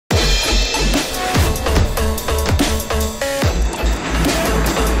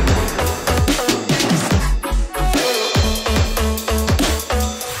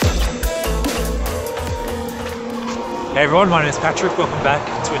Hey everyone, my name is Patrick. Welcome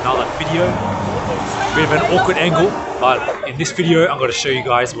back to another video. Bit of an awkward angle, but in this video I'm going to show you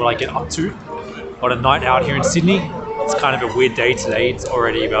guys what I get up to on a night out here in Sydney. It's kind of a weird day today. It's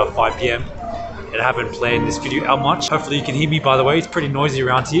already about 5 PM and I haven't planned this video out much. Hopefully you can hear me, by the way. It's pretty noisy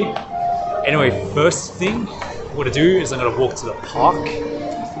around here. Anyway, first thing I'm going to do is I'm going to walk to the park.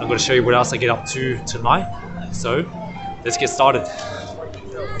 I'm going to show you what else I get up to tonight. So let's get started.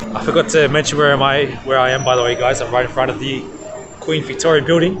 I forgot to mention where I am, by the way, guys. I'm right in front of the Queen Victoria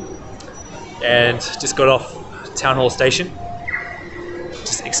building and just got off Town Hall Station.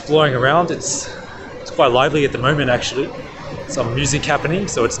 Just exploring around. It's quite lively at the moment, actually. Some music happening,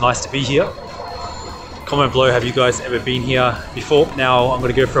 so it's nice to be here. Comment below, have you guys ever been here before? Now I'm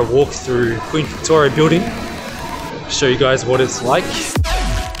going to go for a walk through Queen Victoria building, show you guys what it's like.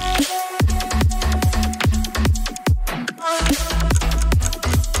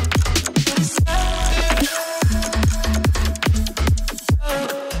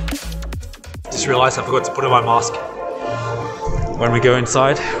 Just realized I forgot to put on my mask. When we go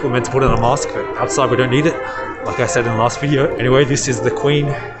inside, we're meant to put on a mask, but outside we don't need it, like I said in the last video. Anyway, this is the Queen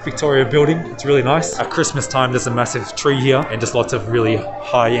Victoria building. It's really nice. At Christmas time, there's a massive tree here and just lots of really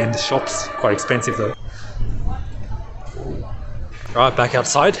high-end shops. Quite expensive though. Alright, back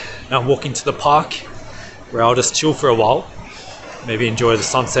outside. Now I'm walking to the park where I'll just chill for a while. Maybe enjoy the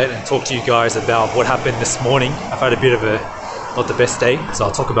sunset and talk to you guys about what happened this morning. I've had a bit of a, not the best day, so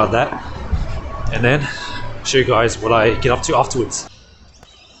I'll talk about that. And then show you guys what I get up to afterwards.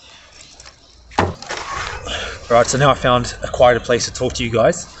 Alright, so now I found a quieter place to talk to you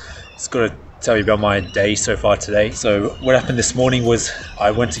guys. Just got to tell you about my day so far today. So what happened this morning was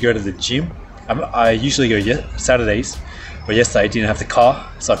I went to go to the gym. I usually go Saturdays, but yesterday I didn't have the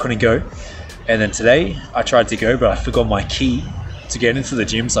car, so I couldn't go. And then today I tried to go, but I forgot my key to get into the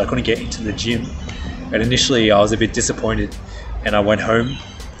gym, so I couldn't get into the gym. And initially I was a bit disappointed and I went home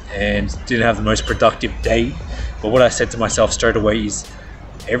and didn't have the most productive day. But what I said to myself straight away is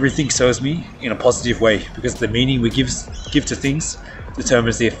everything serves me in a positive way, because the meaning we give to things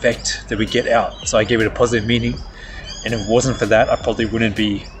determines the effect that we get out. So I gave it a positive meaning, and if it wasn't for that I probably wouldn't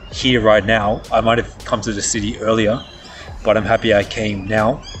be here right now. I might have come to the city earlier, but I'm happy I came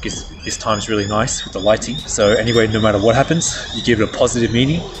now because this time's really nice with the lighting. So anyway, no matter what happens, you give it a positive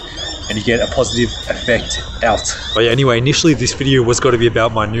meaning and you get a positive effect out. But yeah, anyway, initially this video was going to be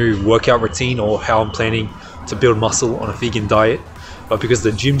about my new workout routine or how I'm planning to build muscle on a vegan diet. But because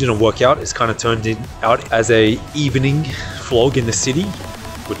the gym didn't work out, it's kind of turned out as a evening vlog in the city,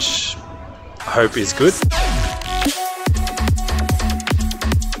 which I hope is good.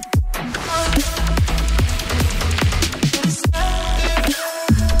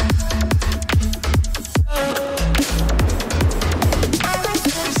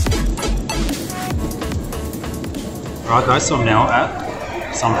 Alright guys, so I'm now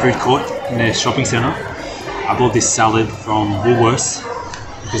at some food court in the shopping centre. I bought this salad from Woolworths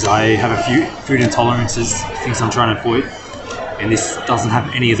because I have a few food intolerances, things I'm trying to avoid. And this doesn't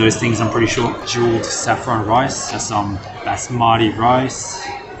have any of those things, I'm pretty sure. Jeweled saffron rice, has some basmati rice,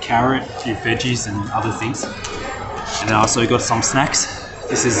 carrot, a few veggies and other things. And then I also got some snacks.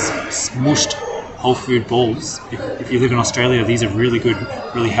 This is smushed whole food balls. If you live in Australia, these are really good,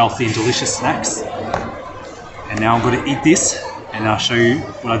 really healthy and delicious snacks. And now I'm going to eat this and I'll show you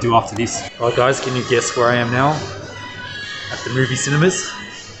what I do after this. Alright guys, can you guess where I am now? At the movie cinemas.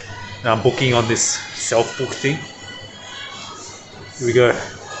 Now I'm booking on this self-book thing. Here we go.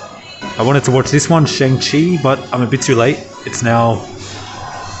 I wanted to watch this one, Shang-Chi, but I'm a bit too late. It's now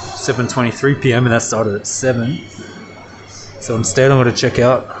 7:23 PM and that started at 7. So instead I'm going to check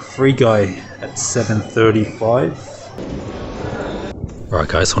out Free Guy at 7:35. Alright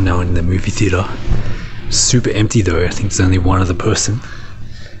guys, I'm now in the movie theatre. Super empty though, I think there's only one other person.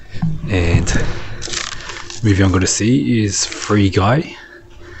 And the movie I'm going to see is Free Guy.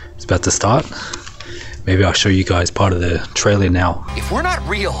 It's about to start. Maybe I'll show you guys part of the trailer now. If we're not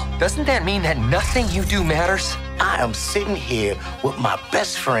real, doesn't that mean that nothing you do matters? I am sitting here with my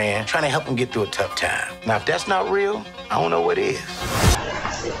best friend trying to help him get through a tough time. Now if that's not real, I don't know what is.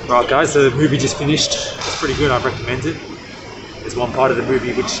 Right guys, the movie just finished. It's pretty good, I recommend it. There's one part of the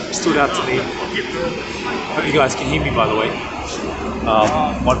movie which stood out to me. I hope you guys can hear me, by the way.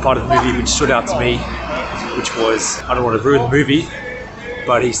 One part of the movie which stood out to me, which was, I don't want to ruin the movie,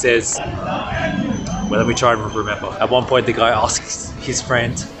 but he says, well, let me try and remember. At one point the guy asks his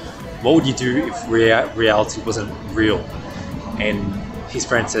friend, what would you do if reality wasn't real? And his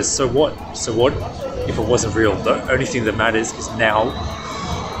friend says, so what? So what if it wasn't real? The only thing that matters is now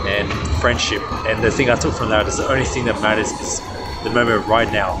and friendship. And the thing I took from that is the only thing that matters is the moment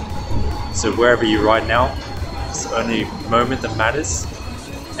right now. So wherever you're right now, It's the only moment that matters,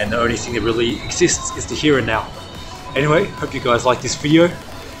 and the only thing that really exists is the here and now. Anyway, hope you guys like this video.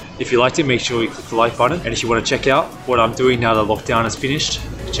 If you liked it, make sure you click the like button, and if you want to check out what I'm doing now that lockdown is finished,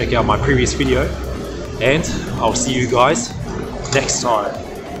 check out my previous video, and I'll see you guys next time.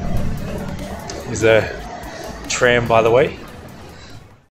 There's a tram, by the way.